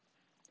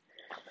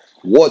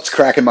What's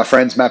cracking, my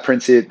friends? Matt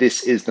Prince here.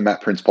 This is the Matt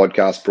Prince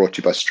podcast brought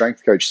to you by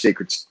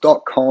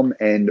StrengthCoachSecrets.com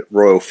and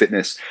Royal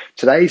Fitness.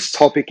 Today's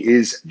topic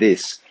is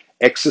this: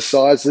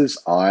 exercises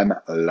I'm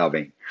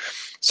loving.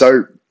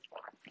 So,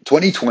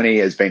 2020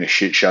 has been a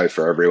shit show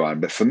for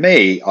everyone, but for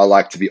me, I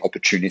like to be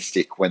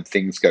opportunistic when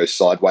things go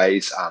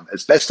sideways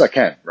as best I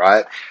can,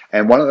 right?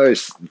 And one of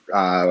those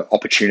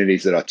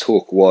opportunities that I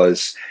took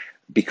was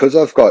because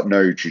I've got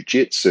no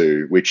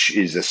jujitsu, which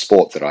is a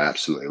sport that I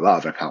absolutely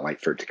love, and I can't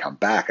wait for it to come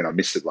back, and I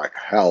missed it like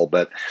hell.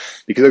 But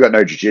because I've got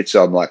no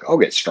jujitsu, I'm like, I'll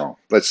get strong.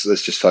 Let's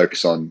just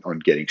focus on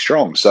getting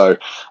strong. So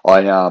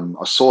I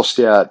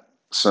sourced out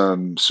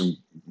some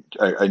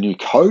a new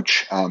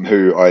coach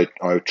who I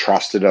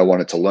trusted, I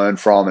wanted to learn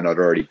from, and I'd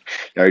already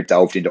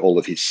delved into all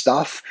of his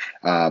stuff.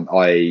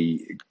 I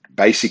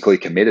basically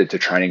committed to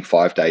training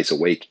 5 days a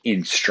week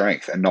in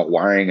strength and not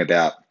worrying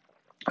about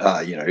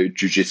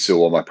jujitsu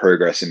or my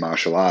progress in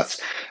martial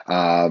arts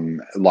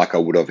like I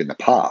would have in the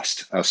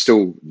past.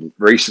 Still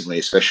recently,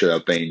 especially,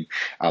 I've been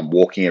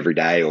walking every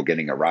day or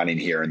getting a run in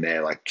here and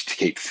there, like to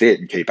keep fit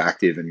and keep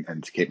active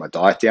and to keep my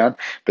diet down.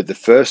 But the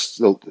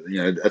first,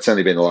 that's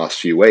only been the last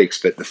few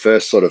weeks, but the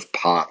first sort of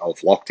part of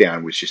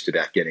lockdown was just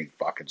about getting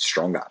fucking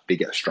stronger,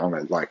 bigger,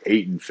 stronger, like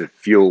eating for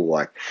fuel,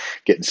 like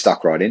getting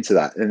stuck right into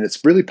that. And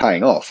it's really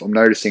paying off. I'm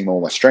noticing all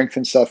my strength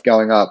and stuff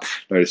going up,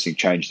 noticing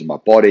changes in my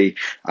body,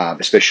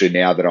 especially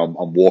now that I'm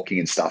walking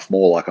and stuff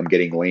more, like I'm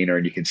getting leaner,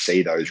 and you can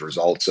see those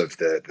results of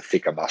the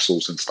thicker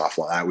muscles and stuff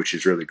like that, which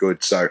is really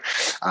good. So,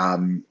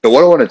 but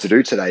what I wanted to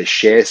do today is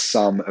share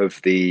some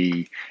of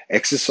the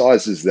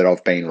exercises that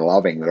I've been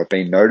loving, that I've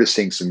been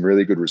noticing some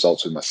really good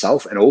results with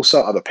myself, and also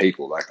other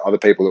people, like other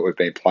people that we've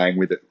been playing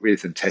with it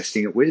with and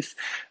testing it with.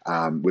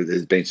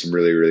 There's been some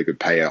really, really good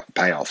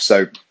payoff.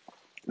 So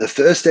the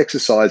first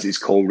exercise is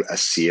called a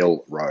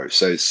seal row.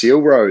 So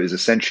seal row is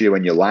essentially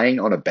when you're laying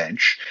on a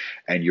bench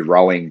and you're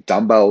rowing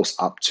dumbbells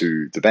up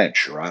to the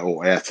bench, right,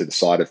 or out to the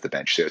side of the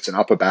bench. So it's an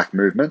upper back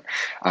movement.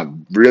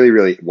 Really,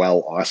 really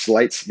well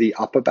isolates the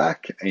upper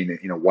back in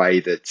a way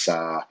that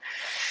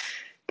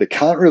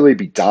can't really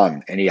be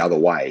done any other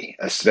way.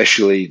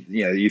 Especially,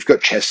 you've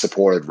got chest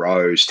supported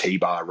rows,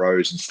 T-bar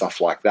rows, and stuff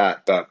like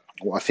that. But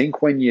I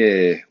think when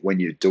you're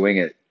doing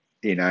it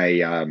in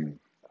a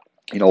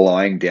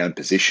lying down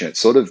position, it's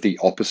sort of the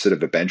opposite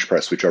of a bench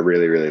press, which I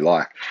really, really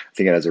like. I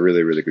think it has a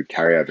really, really good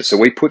carryover. So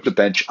we put the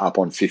bench up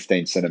on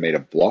 15 centimeter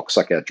blocks,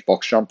 like our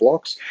box jump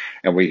blocks,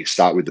 and we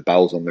start with the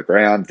bells on the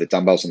ground, the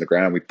dumbbells on the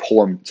ground. We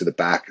pull them to the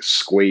back,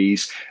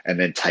 squeeze, and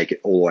then take it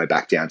all the way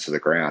back down to the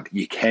ground.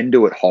 You can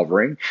do it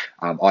hovering.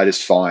 I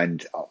just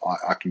find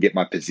I can get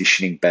my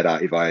positioning better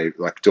if I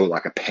like do it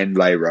like a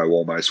pendlay row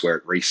almost, where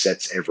it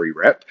resets every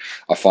rep.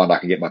 I find I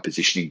can get my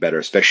positioning better,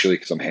 especially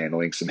because I'm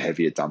handling some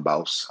heavier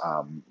dumbbells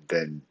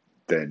than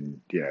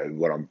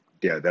what I'm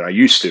than I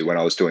used to when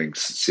I was doing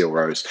seal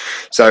rows.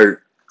 So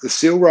the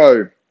seal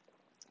row,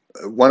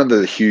 one of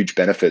the huge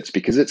benefits,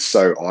 because it's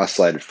so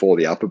isolated for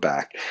the upper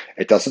back,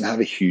 it doesn't have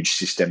a huge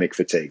systemic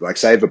fatigue. Like,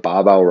 say, if a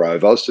barbell row,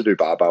 if I was to do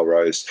barbell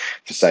rows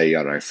for, say,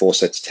 I don't know, 4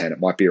 sets of 10, it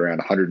might be around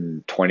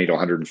 120 to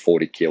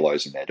 140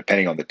 kilos in there,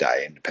 depending on the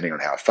day and depending on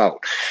how I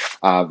felt.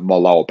 My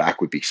lower back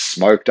would be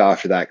smoked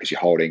after that, because you're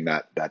holding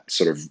that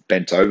sort of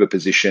bent over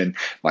position.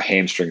 My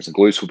hamstrings and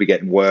glutes will be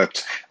getting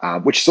worked,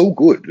 which is all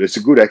good. It's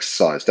a good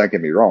exercise, don't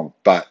get me wrong.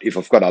 But if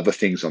I've got other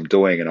things I'm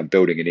doing and I'm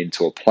building it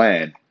into a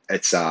plan,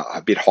 it's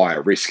a bit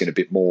higher risk and a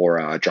bit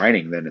more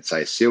draining than,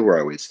 say, a seal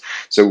row is.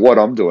 So what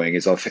I'm doing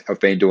is I've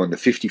been doing the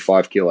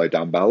 55 kilo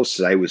dumbbells.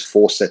 Today was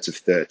 4 sets of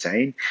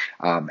 13,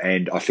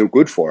 and I feel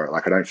good for it.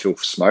 Like, I don't feel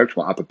smoked.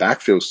 My upper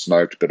back feels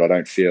smoked, but I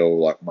don't feel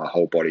like my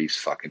whole body's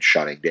fucking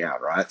shutting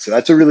down, right? So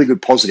that's a really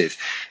good positive.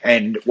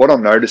 And what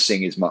I'm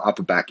noticing is my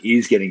upper back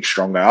is getting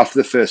stronger. After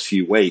the first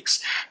few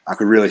weeks, I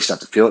could really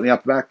start to feel it in the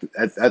upper back.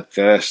 At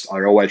first,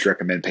 I always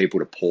recommend people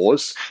to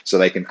pause so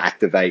they can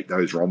activate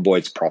those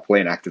rhomboids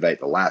properly and activate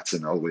the lats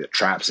and all the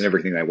traps and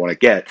everything they want to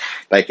get.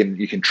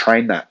 You can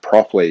train that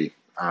properly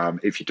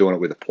if you're doing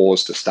it with a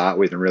pause to start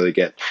with, and really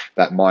get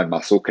that mind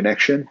muscle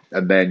connection,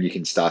 and then you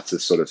can start to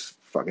sort of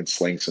fucking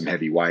sling some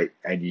heavy weight,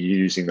 and you're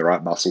using the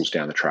right muscles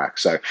down the track.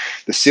 So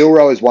the seal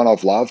row is one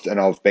I've loved, and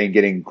I've been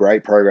getting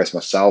great progress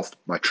myself.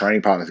 My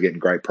training partner's getting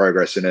great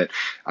progress in it.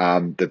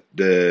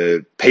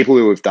 The people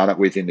who have done it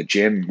with in the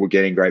gym were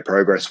getting great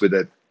progress with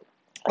it.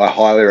 I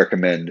highly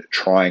recommend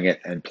trying it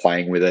and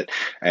playing with it,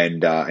 and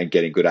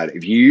getting good at it.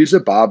 If you use a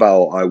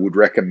barbell, I would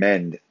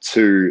recommend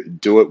to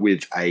do it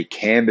with a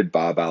cambered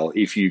barbell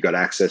if you got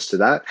access to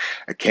that.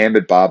 A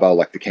cambered barbell,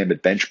 like the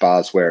cambered bench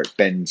bars, where it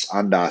bends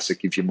under, so it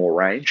gives you more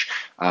range.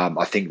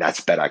 I think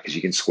that's better because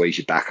you can squeeze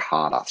your back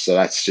harder. So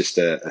that's just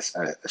a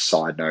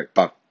side note.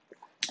 But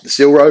the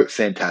seal row,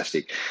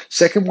 fantastic.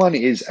 Second one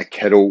is a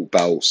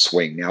kettlebell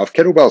swing. Now, I've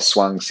kettlebell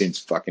swung since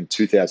fucking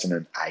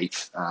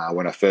 2008,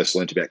 when I first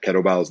learned about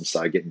kettlebells and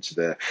started getting to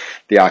the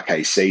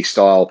RKC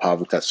style,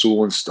 Pavel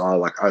Tsatsouline style.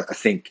 Like, I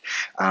think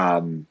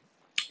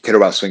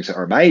kettlebell swings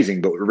are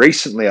amazing, but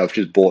recently I've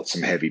just bought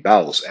some heavy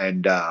bells.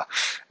 And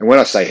when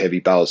I say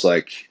heavy bells,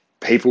 like,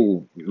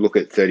 people look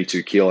at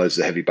 32 kilos as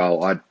a heavy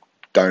bell.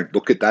 don't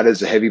look at that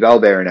as a heavy bell.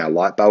 They're in our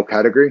light bell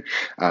category,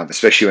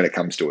 especially when it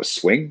comes to a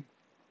swing.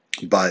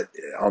 But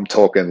I'm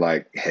talking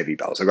like heavy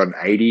bells. I've got an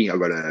 80, I've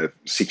got a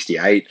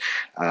 68,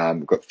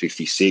 I've got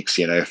 56,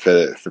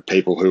 for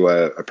people who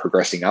are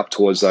progressing up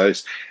towards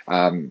those.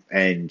 And,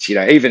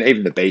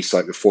 even the beast,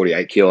 like the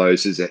 48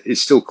 kilos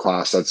is still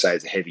classed, I'd say,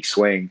 as a heavy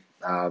swing,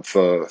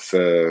 for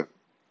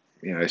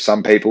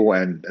some people,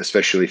 and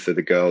especially for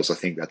the girls. I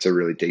think that's a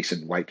really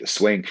decent weight to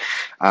swing.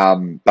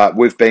 But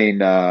I've been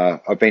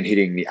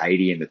hitting the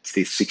 80 and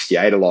the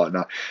 68 a lot,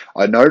 and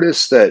I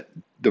noticed that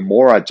the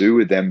more I do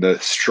with them, the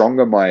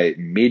stronger my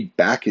mid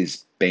back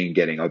is been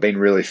getting. I've been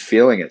really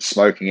feeling it,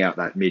 smoking out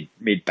that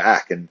mid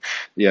back, and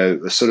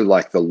sort of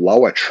like the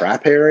lower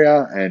trap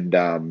area,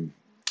 and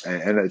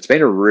it's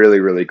been a really,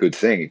 really good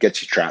thing. It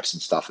gets you traps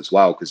and stuff as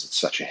well because it's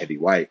such a heavy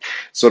weight.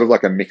 Sort of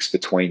like a mix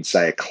between,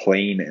 say, a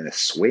clean and a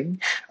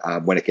swing,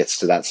 when it gets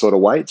to that sort of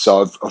weight.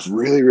 So I've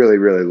really, really,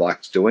 really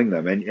liked doing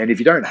them. And if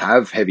you don't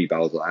have heavy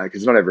bells like that,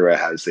 because not everywhere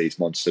has these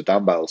monster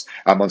dumbbells,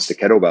 monster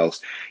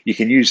kettlebells, you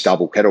can use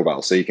double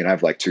kettlebells. So you can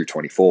have like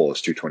 224s,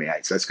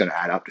 228s. So that's going to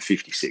add up to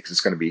 56. It's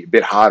going to be a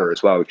bit harder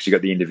as well because you've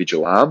got the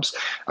individual arms,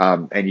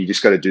 and you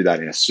just got to do that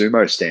in a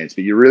sumo stance.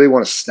 But you really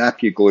want to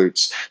snap your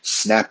glutes,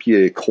 snap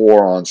your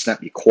core on,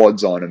 snap your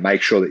quads on, and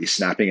make sure that you're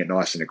snapping it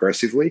nice and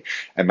aggressively,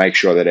 and make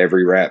sure that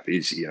every rep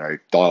is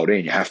dialed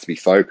in. You have to be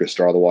focused,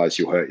 or otherwise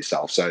you'll hurt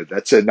yourself. So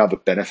that's another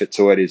benefit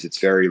to it, is it's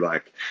very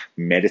like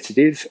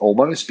meditative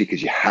almost,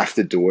 because you have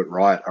to do it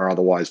right, or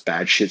otherwise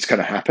bad shit's going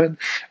to happen.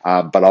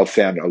 But I've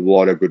found a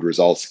lot of good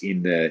results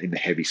in the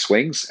heavy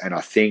swings, and I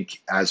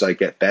think as I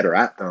get better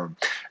at them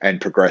and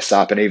progress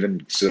up, and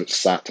even sort of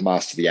start to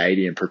master the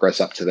 80 and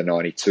progress up to the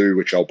 92,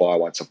 which I'll buy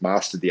once I've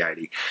mastered the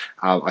 80,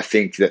 I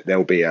think that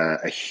there'll be a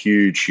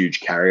huge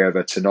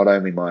carryover to not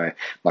only my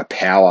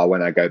power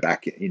when I go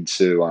back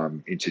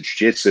into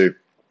jiu-jitsu,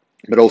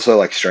 but also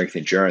like strength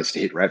endurance to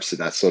hit reps at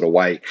that sort of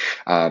weight,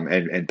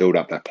 and build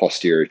up that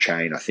posterior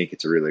chain. I think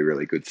it's a really,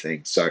 really good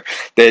thing. So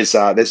there's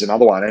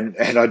another one,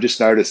 and I just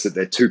noticed that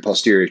there are two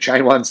posterior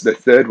chain ones. The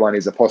third one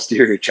is a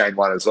posterior chain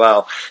one as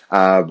well.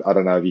 I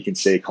don't know if you can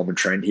see a common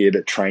trend here,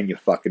 to train your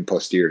fucking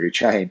posterior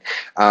chain,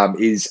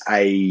 is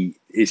a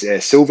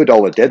silver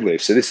dollar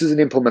deadlift. So this is an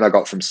implement I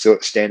got from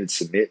Standard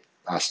Submit.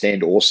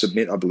 Stand or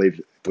Submit, I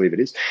believe it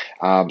is.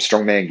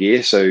 Strongman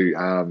gear.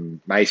 So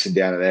Mason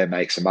down there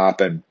makes them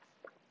up, and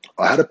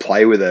I had to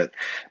play with it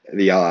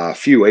the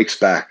few weeks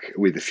back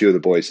with a few of the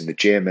boys in the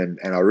gym, and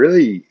I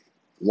really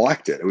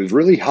liked it. It was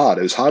really hard.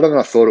 It was harder than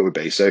I thought it would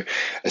be. So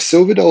a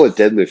silver dollar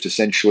deadlift,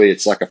 essentially,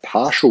 it's like a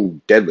partial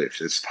deadlift.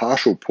 It's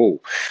partial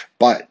pull,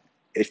 but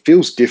it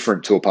feels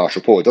different to a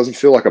partial pull. It doesn't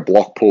feel like a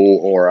block pull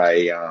or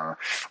a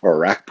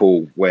rack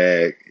pull,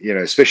 where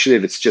especially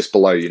if it's just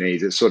below your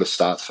knees. It sort of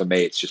starts, for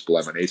me, it's just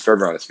below my knees. For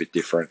everyone, it's a bit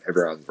different.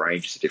 Everyone's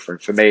range is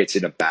different. For me, it's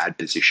in a bad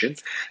position.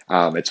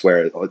 It's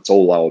where it's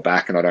all lower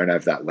back, and I don't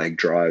have that leg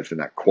drive and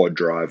that quad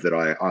drive that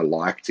I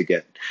like to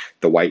get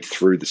the weight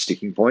through the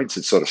sticking points.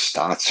 It sort of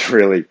starts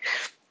really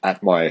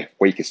at my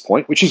weakest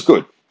point, which is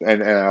good,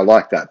 and I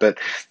like that. But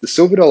the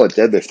silver dollar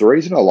deadlift, the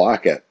reason I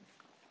like it,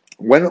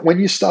 when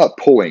you start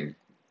pulling,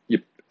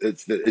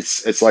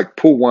 it's like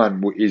pull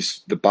one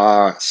is the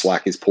bar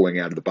slack is pulling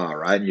out of the bar,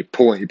 right? And you're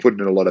putting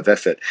in a lot of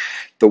effort.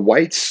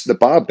 The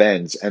bar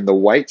bends, and the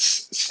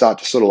weights start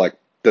to sort of like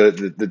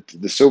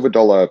the silver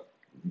dollar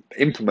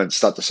implements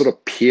start to sort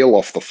of peel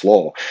off the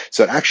floor.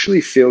 So it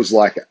actually feels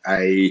like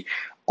a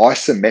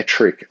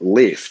isometric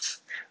lift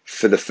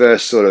for the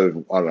first sort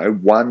of, I don't know,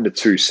 1 to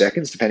 2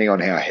 seconds, depending on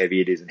how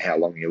heavy it is and how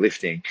long you're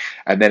lifting.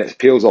 And then it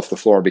peels off the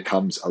floor and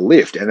becomes a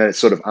lift. And then it's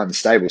sort of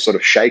unstable, sort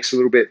of shakes a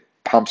little bit,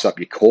 pumps up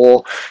your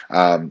core,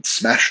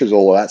 smashes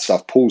all of that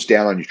stuff, pulls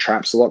down on your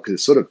traps a lot because it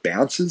sort of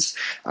bounces,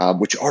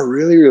 which I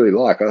really, really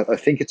like. I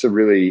think it's a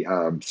really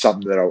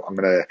something that I'm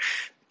going to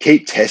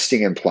keep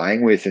testing and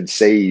playing with and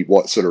see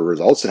what sort of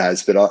results it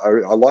has. But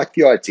I like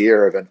the idea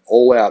of an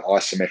all-out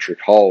isometric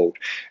hold,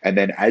 and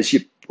then as you,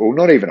 well,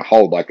 not even a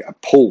hold, like a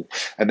pull,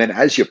 and then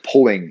as you're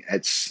pulling,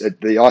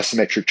 the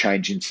isometric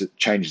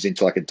changes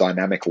into like a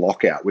dynamic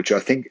lockout, which I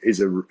think it's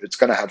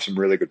going to have some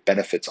really good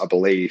benefits, I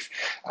believe,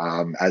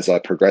 as I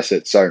progress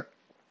it. So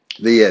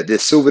the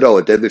silver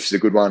dollar deadlift is a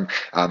good one,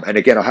 and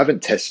again, I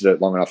haven't tested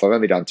it long enough. I've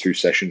only done 2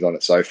 sessions on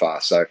it so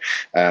far. So,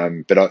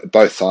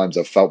 both times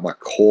I've felt my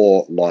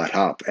core light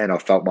up, and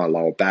I've felt my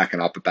lower back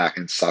and upper back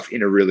and stuff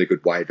in a really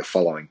good way the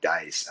following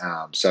days.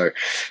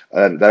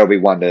 That'll be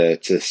one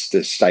to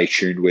stay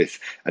tuned with.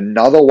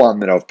 Another one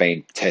that I've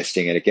been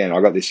testing, and again,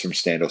 I got this from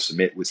Stand or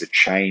Submit, was a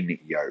chain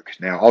yoke.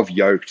 Now, I've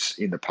yoked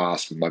in the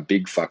past with my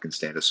big fucking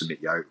Stand or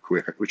Submit yoke,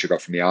 which I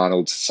got from the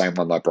Arnolds, same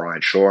one like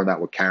Brian Shaw and that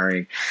we're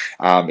carrying.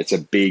 It's a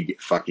big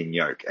fucking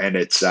yoke, and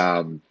it's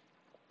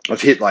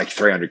I've hit like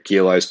 300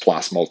 kilos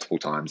plus multiple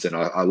times, and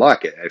I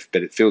like it,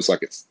 but it feels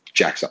like it's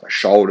jacks up my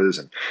shoulders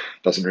and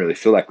doesn't really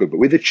feel that good. But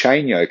with the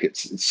chain yoke, it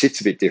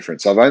sits a bit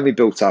different. So I've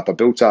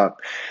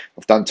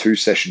done 2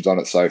 sessions on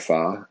it so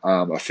far.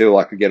 I feel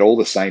like I get all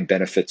the same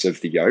benefits of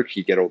the yoke.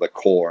 You get all the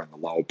core and the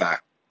lower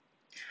back.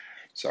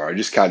 Sorry, I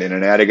just cut in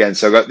and out again.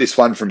 So I got this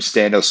one from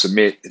Stand or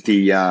Submit,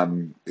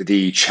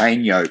 the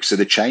chain yoke. So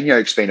the chain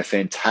yoke's been a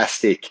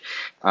fantastic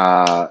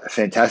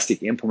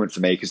implement for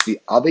me because the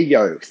other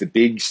yoke, the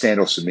big Stand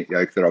or Submit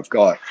yoke that I've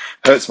got,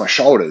 hurts my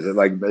shoulders.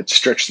 It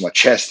stretches my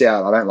chest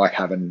out. I don't like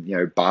having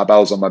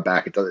barbells on my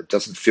back. It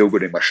doesn't feel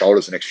good in my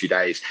shoulders the next few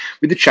days.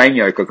 With the chain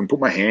yoke, I can put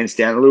my hands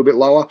down a little bit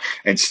lower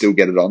and still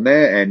get it on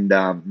there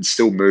and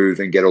still move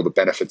and get all the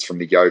benefits from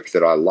the yoke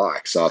that I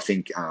like. So I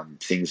think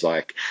things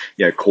like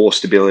core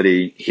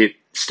stability, hip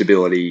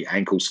stability,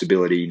 ankle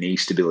stability, knee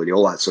stability,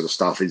 all that sort of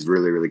stuff is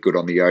really, really good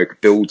on the yoke.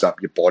 Builds up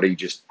your body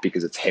just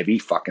because it's heavy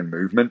fucking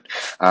movement.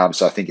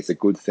 So I think it's a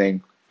good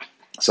thing.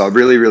 So I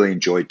really, really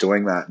enjoyed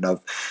doing that, and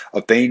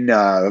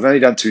I've only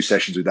done 2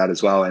 sessions with that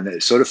as well, and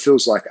it sort of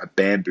feels like a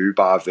bamboo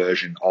bar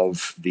version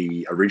of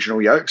the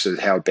original yoke. So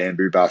how a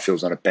bamboo bar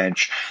feels on a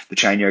bench, the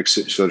chain yoke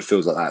sort of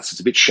feels like that. So it's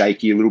a bit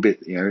shaky, a little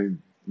bit, a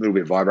little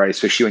bit vibrating,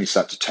 especially when you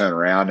start to turn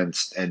around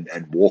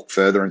and walk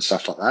further and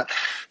stuff like that.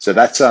 So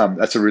that's a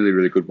really,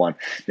 really good one.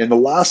 And the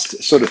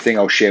last sort of thing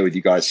I'll share with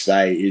you guys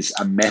today is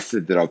a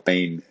method that I've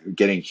been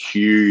getting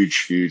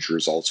huge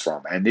results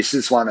from. And this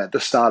is one at the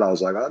start I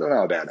was like, I don't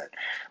know about it.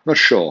 I'm not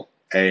sure.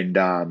 And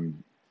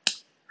I'm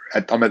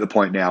at the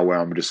point now where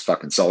I'm just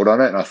fucking sold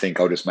on it, and I think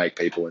I'll just make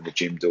people in the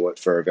gym do it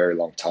for a very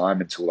long time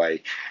until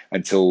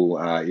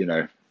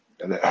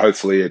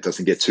hopefully it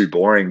doesn't get too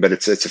boring. But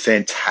it's a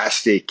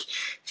fantastic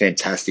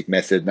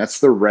method, and that's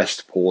the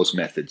rest pause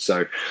method.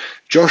 So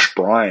Josh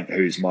Bryant,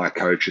 who's my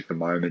coach at the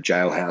moment,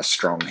 Jailhouse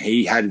Strong,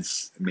 he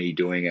has me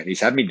doing it.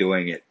 He's had me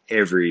doing it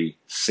every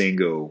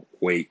single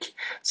week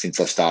since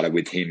I started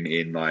with him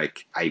in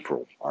like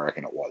April, I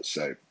reckon it was.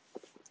 So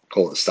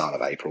call it the start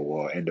of April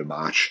or end of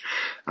March.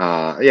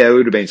 Yeah, it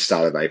would have been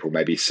start of April,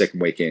 maybe second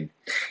weekend.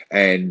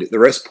 And the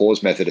rest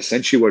pause method,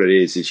 essentially what it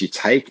is you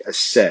take a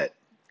set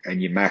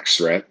and you max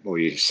rep or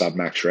you sub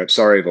max rep.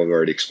 Sorry if I've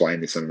already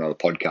explained this on another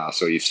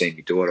podcast or you've seen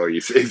me do it or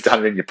you've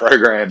done it in your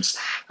programs.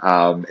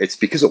 It's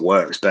because it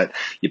works, but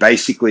you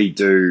basically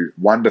do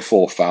one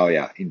before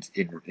failure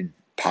in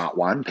part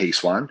one,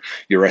 piece one,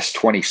 you rest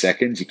 20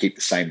 seconds, you keep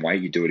the same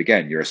weight, you do it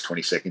again. You rest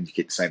 20 seconds, you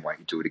keep the same weight,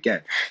 you do it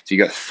again. So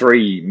you got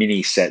 3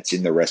 mini sets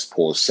in the rest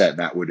pause set, and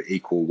that would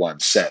equal 1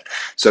 set.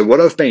 So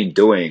what I've been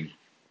doing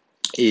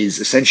is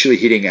essentially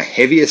hitting a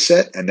heavier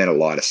set and then a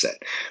lighter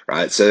set,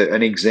 right? So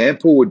an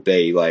example would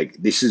be like,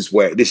 this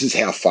is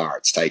how far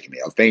it's taken me.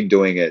 I've been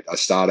doing it. I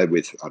started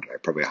with, I don't know,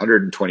 probably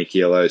 120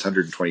 kilos,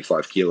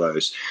 125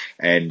 kilos.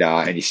 And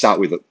you start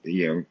with,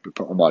 I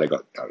might have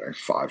got, I don't know,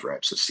 5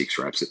 reps or 6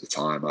 reps at the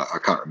time. I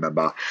can't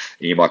remember.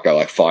 And you might go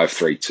like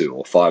 5-3-2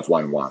 or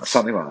 5-1-1 or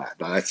something like that.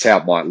 But that's how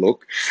it might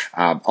look.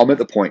 I'm at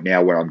the point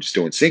now where I'm just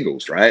doing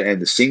singles, right? And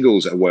the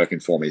singles are working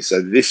for me.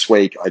 So this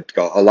week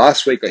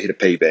last week I hit a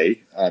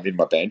PB in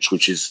my bench,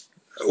 which is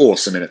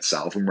awesome in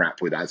itself. I'm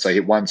wrapped with that. So I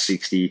hit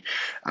 160,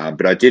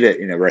 but I did it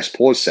in a rest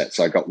pause set.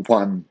 So I got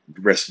one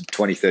rest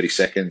 20, 30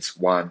 seconds,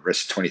 one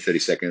rest 20, 30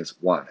 seconds,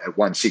 one at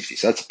 160.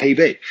 So that's a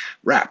PB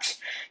wrapped,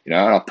 and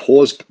I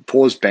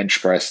paused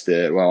bench press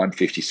the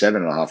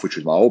 157 and a half, which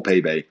was my old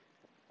PB.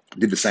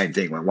 Did the same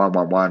thing, went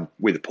 1-1-1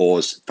 with a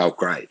pause, felt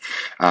great.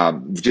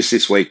 Just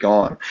this week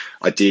gone,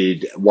 I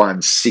did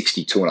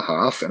 162 and a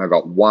half, and I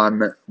got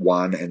 1-1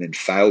 and then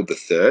failed the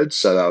third.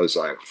 So that was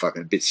like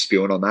fucking a bit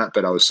spewing on that,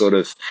 but I was sort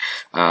of,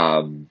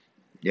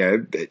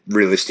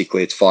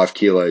 realistically, it's 5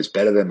 kilos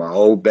better than my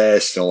old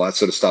best and all that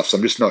sort of stuff. So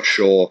I'm just not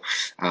sure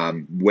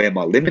where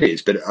my limit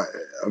is, but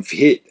I've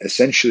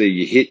essentially,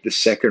 you hit the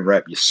second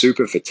rep, you're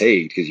super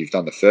fatigued because you've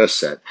done the first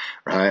set,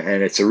 right?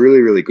 And it's a really,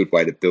 really good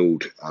way to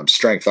build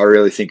strength. I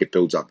really think it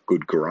builds up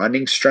good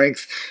grinding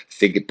strength. I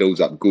think it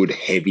builds up good,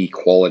 heavy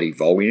quality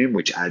volume,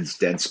 which adds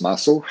dense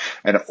muscle.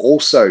 And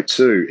also,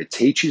 too, it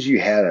teaches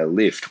you how to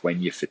lift when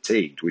you're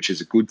fatigued, which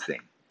is a good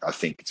thing. I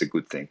think it's a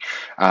good thing.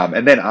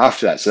 And then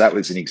after that, so that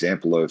was an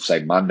example of,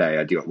 say, Monday,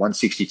 I did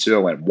 162. I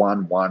went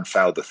 1-1,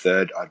 failed the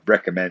third. I'd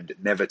recommend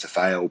never to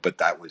fail, but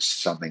that was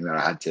something that I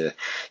had to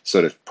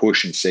sort of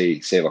push and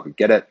see if I could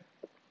get it.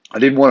 I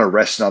didn't want to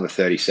rest another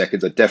 30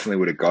 seconds. I definitely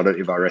would have got it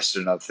if I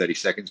rested another 30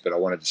 seconds, but I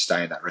wanted to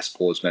stay in that rest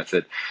pause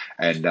method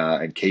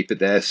and keep it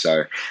there.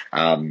 So,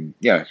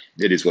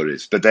 it is what it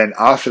is. But then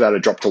after that, I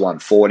dropped to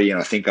 140, and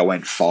I think I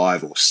went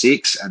 5 or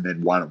 6 and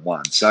then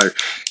 1-1. So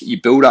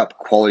you build up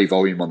quality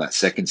volume on that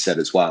second set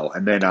as well.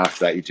 And then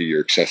after that, you do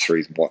your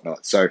accessories and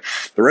whatnot. So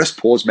the rest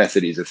pause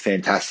method is a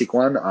fantastic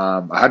one.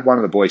 I had one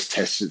of the boys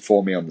test it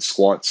for me on the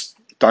squats.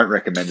 Don't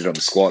recommend it on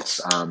the squats.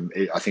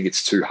 I think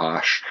it's too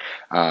harsh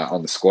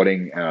on the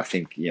squatting, and I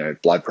think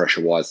blood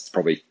pressure wise, it's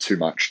probably too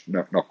much,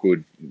 not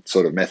good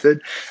sort of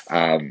method.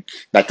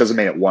 That doesn't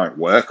mean it won't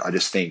work. I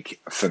just think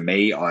for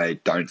me, I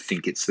don't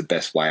think it's the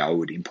best way I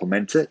would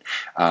implement it.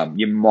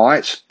 You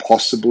might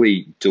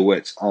possibly do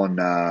it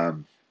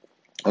on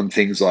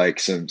things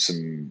like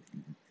some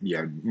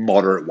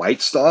moderate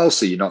weight style.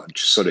 So you're not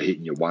just sort of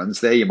hitting your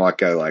ones there. You might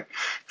go like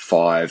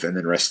 5 and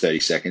then rest 30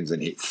 seconds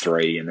and hit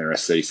 3 and then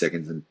rest 30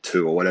 seconds and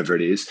 2 or whatever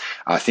it is.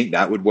 I think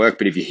that would work.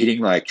 But if you're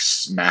hitting like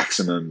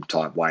maximum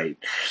type weight,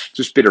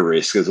 just a bit of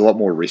risk. There's a lot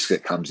more risk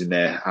that comes in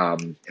there.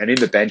 And in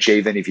the bench,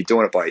 even if you're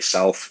doing it by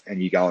yourself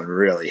and you're going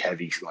really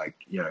heavy, like,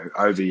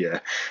 over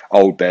your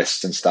old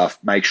bests and stuff,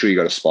 make sure you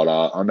got a spotter.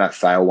 On that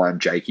fail one,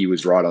 Jakey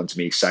was right on to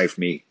me, saved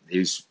me.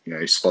 He's,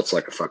 spots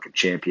like a fucking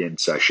champion.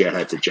 So shout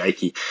out to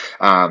Jakey.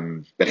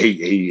 But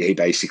he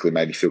basically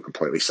made me feel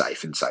completely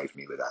safe and saved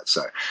me with that.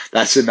 So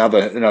that's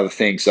another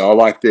thing. So I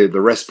like the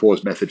rest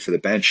pause method for the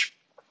bench.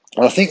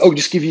 And I think I'll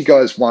just give you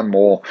guys one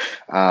more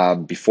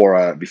before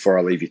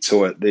I leave you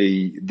to it.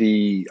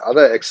 The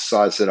other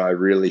exercise that I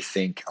really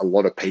think a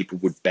lot of people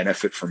would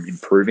benefit from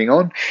improving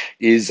on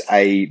is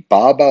a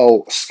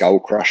barbell skull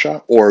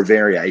crusher or a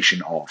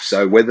variation of.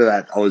 So whether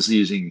that I was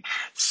using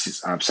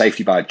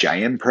safety bar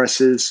JM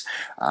presses,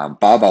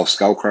 barbell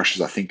skull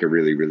crushers, I think are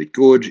really really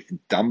good.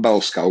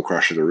 Dumbbell skull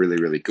crushers are really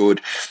really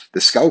good.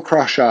 The skull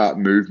crusher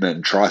movement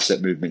and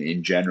tricep movement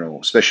in general,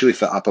 especially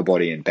for upper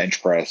body and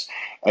bench press,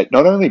 it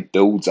not only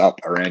builds up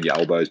around your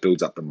elbows,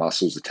 builds up the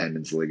muscles, the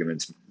tendons, the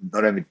ligaments,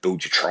 not only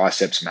builds your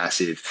triceps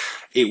massive,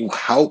 it will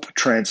help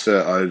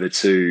transfer over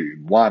to,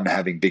 one,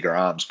 having bigger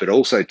arms, but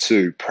also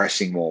two,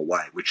 pressing more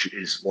weight, which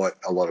is what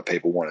a lot of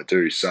people want to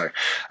do. So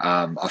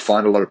I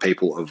find a lot of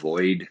people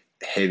avoid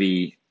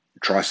heavy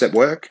tricep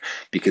work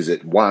because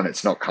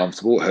it's not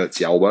comfortable, it hurts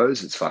the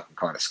elbows, it's fucking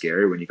kind of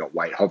scary when you got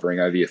weight hovering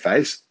over your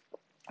face.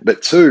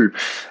 But two,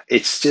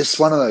 it's just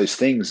one of those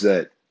things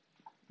that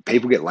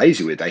people get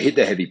lazy with. They hit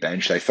the heavy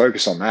bench, they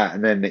focus on that,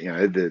 and then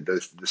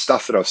the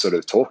stuff that I've sort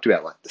of talked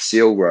about, like the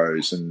seal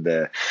rows and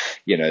the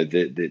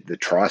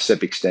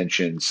tricep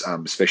extensions,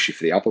 especially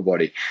for the upper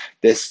body.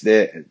 There's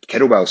the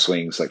kettlebell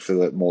swings, like for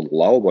the more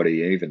lower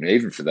body,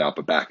 even for the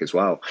upper back as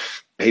well.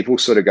 People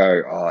sort of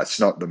go, oh, it's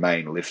not the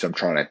main lift I'm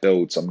trying to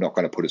build, so I'm not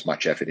going to put as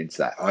much effort into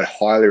that. I'd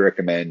highly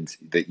recommend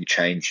that you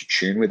change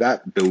your tune with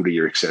that, build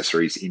your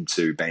accessories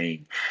into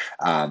being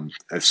of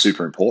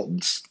super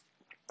importance.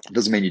 It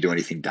doesn't mean you do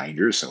anything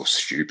dangerous or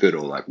stupid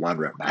or like 1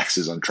 rep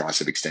maxes on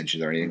tricep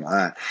extensions or anything like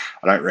that.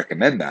 I don't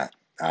recommend that.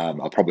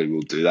 I probably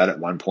will do that at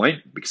one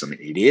point because I'm an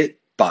idiot,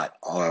 but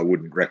I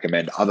wouldn't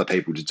recommend other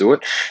people to do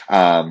it.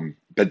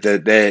 But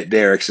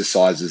they're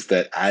exercises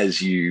that,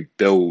 as you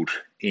build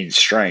in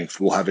strength,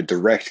 will have a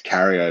direct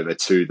carryover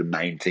to the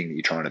main thing that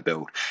you're trying to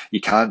build.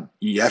 You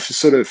have to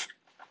sort of,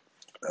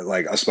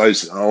 like, I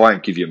suppose I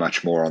won't give you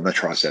much more on the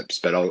triceps,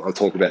 but I'll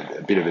talk about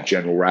a bit of a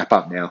general wrap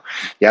up now.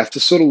 You have to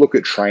sort of look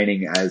at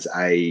training as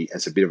a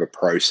bit of a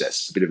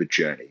process, a bit of a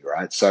journey,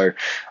 right? So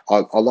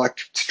I like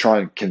to try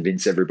and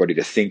convince everybody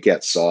to think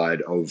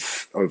outside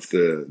of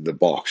the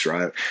box,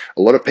 right?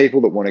 A lot of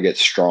people that want to get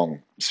strong,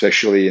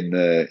 especially in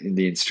the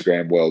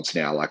Instagram worlds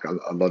now, like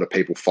a lot of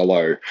people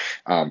follow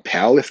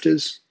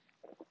powerlifters,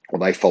 or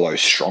they follow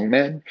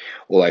strongmen,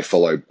 or they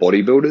follow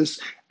bodybuilders,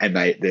 and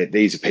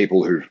these are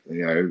people who,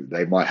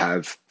 they might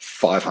have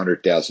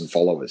 500,000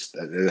 followers.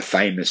 They're the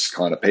famous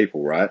kind of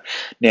people, right?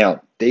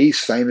 Now, these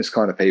famous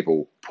kind of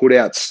people put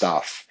out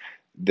stuff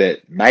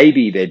that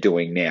maybe they're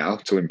doing now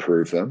to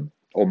improve them,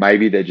 or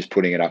maybe they're just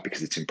putting it up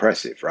because it's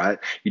impressive, right?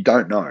 You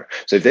don't know.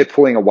 So if they're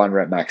pulling a 1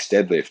 rep max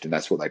deadlift and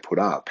that's what they put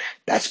up,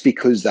 that's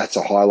because that's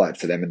a highlight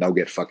for them and they'll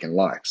get fucking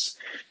likes.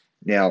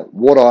 Now,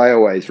 what I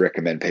always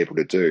recommend people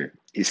to do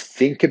is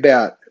think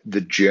about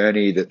the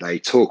journey that they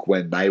took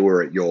when they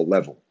were at your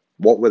level.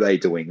 What were they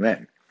doing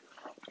then?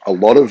 A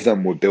lot of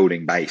them were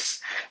building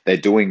base. They're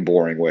doing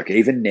boring work.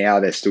 Even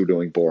now, they're still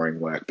doing boring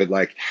work. But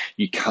like,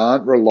 you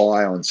can't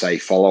rely on, say,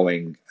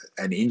 following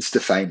an insta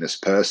famous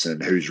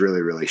person who's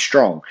really, really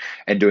strong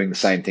and doing the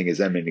same thing as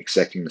them and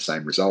expecting the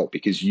same result,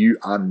 because you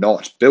are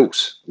not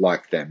built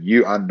like them.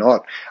 You are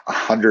not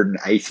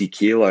 180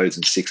 kilos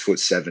and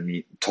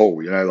 6'7"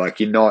 tall. Like,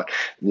 you're not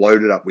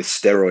loaded up with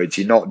steroids.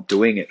 You're not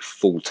doing it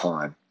full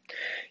time.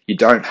 You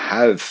don't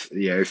have,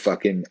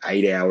 fucking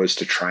 8 hours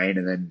to train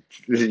and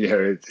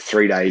then,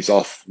 3 days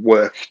off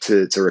work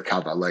to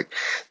recover. Like,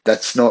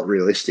 that's not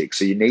realistic.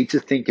 So you need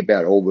to think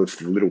about all of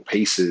the little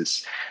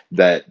pieces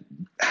that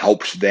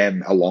helped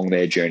them along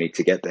their journey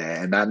to get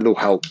there. And that'll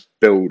help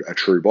build a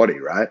true body,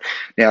 right?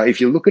 Now,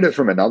 if you look at it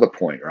from another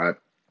point, right?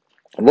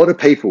 A lot of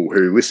people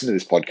who listen to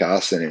this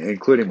podcast, and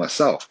including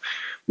myself,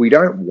 we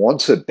don't want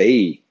to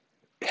be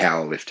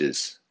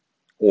powerlifters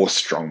or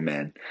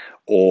strongmen,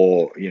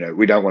 or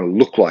we don't want to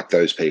look like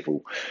those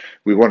people.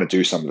 We want to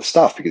do some of the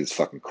stuff because it's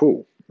fucking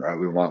cool, right?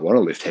 We might want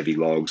to lift heavy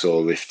logs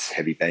or lift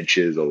heavy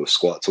benches or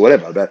squats or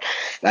whatever, but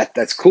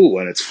that's cool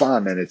and it's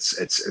fun and it's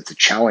a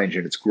challenge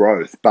and it's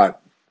growth.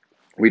 But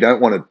we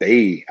don't want to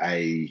be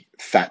a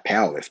fat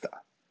powerlifter,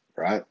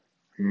 right?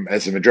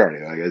 As a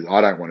majority, like, I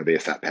don't want to be a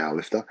fat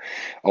powerlifter.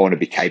 I want to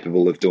be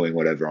capable of doing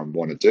whatever I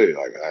want to do.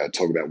 Like, I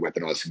talk about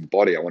weaponizing the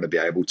body. I want to be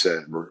able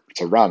to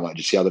run. Like,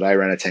 just the other day, I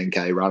ran a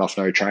 10K run off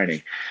no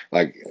training.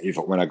 Like,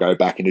 when I go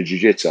back into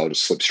jiu-jitsu, I'll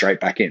just slip straight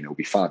back in. It'll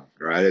be fun,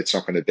 right? It's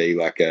not going to be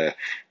like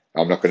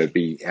I'm not going to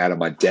be out of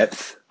my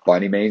depth by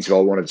any means. If I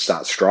wanted to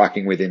start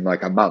striking within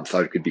like a month,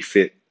 I could be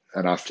fit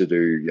enough to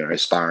do,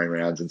 sparring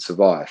rounds and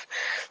survive.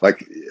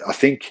 Like, I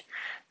think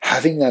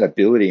having that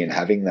ability and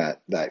having that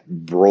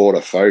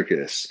broader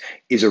focus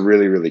is a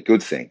really, really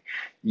good thing.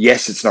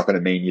 Yes, it's not going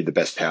to mean you're the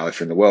best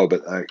powerlifter in the world,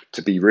 but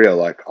to be real,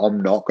 like, I'm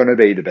not going to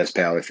be the best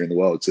powerlifter in the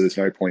world. So there's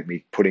no point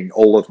me putting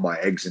all of my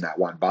eggs in that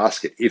one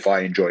basket if I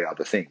enjoy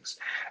other things.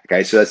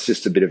 Okay, so that's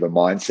just a bit of a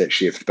mindset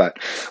shift.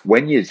 But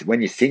when you're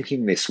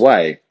thinking this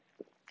way,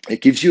 it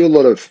gives you a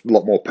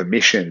lot more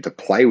permission to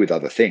play with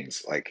other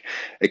things. Like,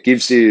 it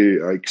gives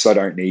you, because I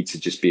don't need to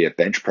just be a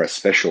bench press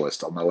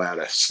specialist. I'm allowed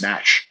to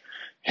snatch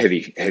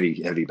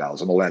heavy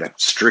bells. I'm allowed to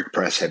strict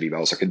press heavy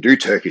bells. I can do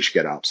Turkish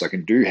get ups. I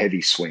can do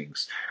heavy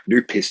swings, do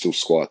pistol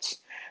squats,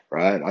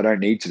 right? I don't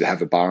need to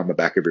have a bar on my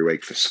back every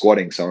week for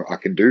squatting. So I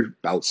can do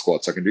belt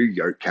squats. I can do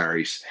yoke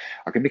carries.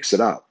 I can mix it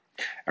up.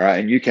 All right.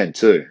 And you can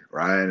too,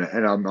 right?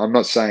 And I'm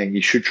not saying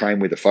you should train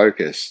with a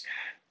focus,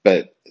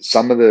 but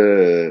some of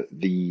the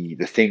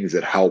things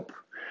that help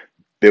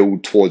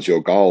build towards your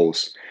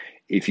goals,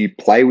 if you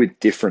play with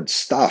different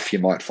stuff, you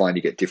might find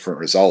you get different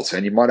results,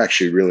 and you might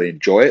actually really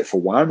enjoy it for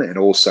one, and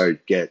also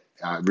get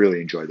really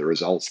enjoy the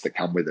results that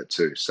come with it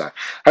too. So I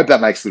hope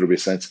that makes a little bit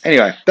of sense.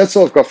 Anyway, that's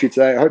all I've got for you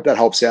today. I hope that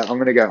helps out. I'm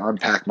going to go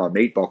unpack my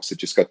meat box that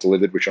just got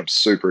delivered, which I'm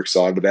super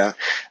excited about.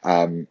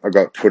 I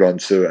got put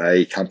onto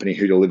a company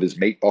who delivers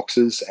meat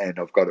boxes, and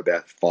I've got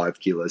about 5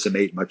 kilos of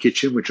meat in my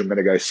kitchen, which I'm going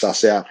to go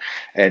suss out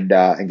and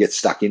get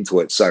stuck into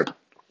it. So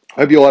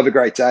hope you all have a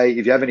great day.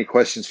 If you have any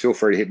questions, feel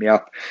free to hit me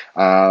up.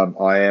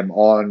 I am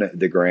on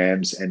the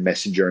grams and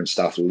messenger and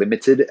stuff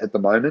limited at the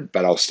moment,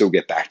 but I'll still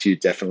get back to you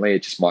definitely.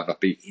 It just might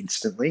not be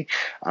instantly.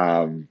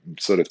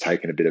 Sort of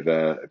taking a bit of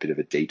a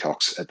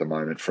detox at the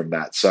moment from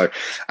that. So,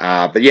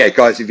 but yeah,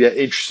 guys, if you're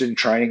interested in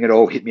training at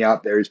all, hit me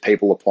up. There is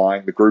people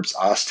applying. The groups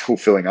are still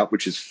filling up,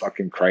 which is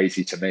fucking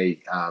crazy to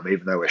me.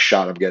 Even though we're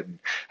shut,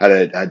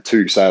 had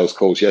 2 sales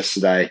calls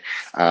yesterday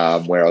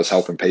where I was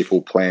helping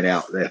people plan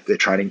out their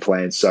training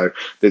plans. So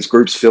there's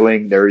groups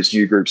filling. There is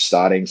new groups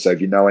starting. So if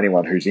you know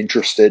anyone who's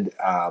interested,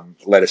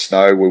 let us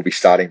know. We'll be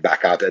starting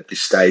back up at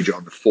this stage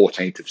on the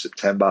 14th of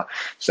September.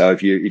 So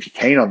if you're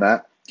keen on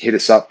that, hit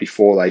us up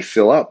before they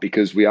fill up,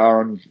 because we are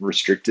on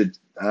restricted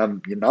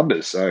your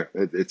numbers. So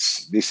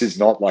this is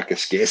not like a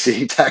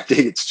scarcity tactic.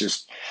 It's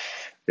just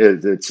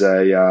it's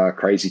a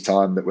crazy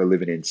time that we're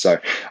living in. So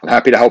I'm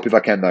happy to help if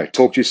I can, though.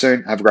 Talk to you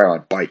soon. Have a great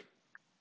one. Bye.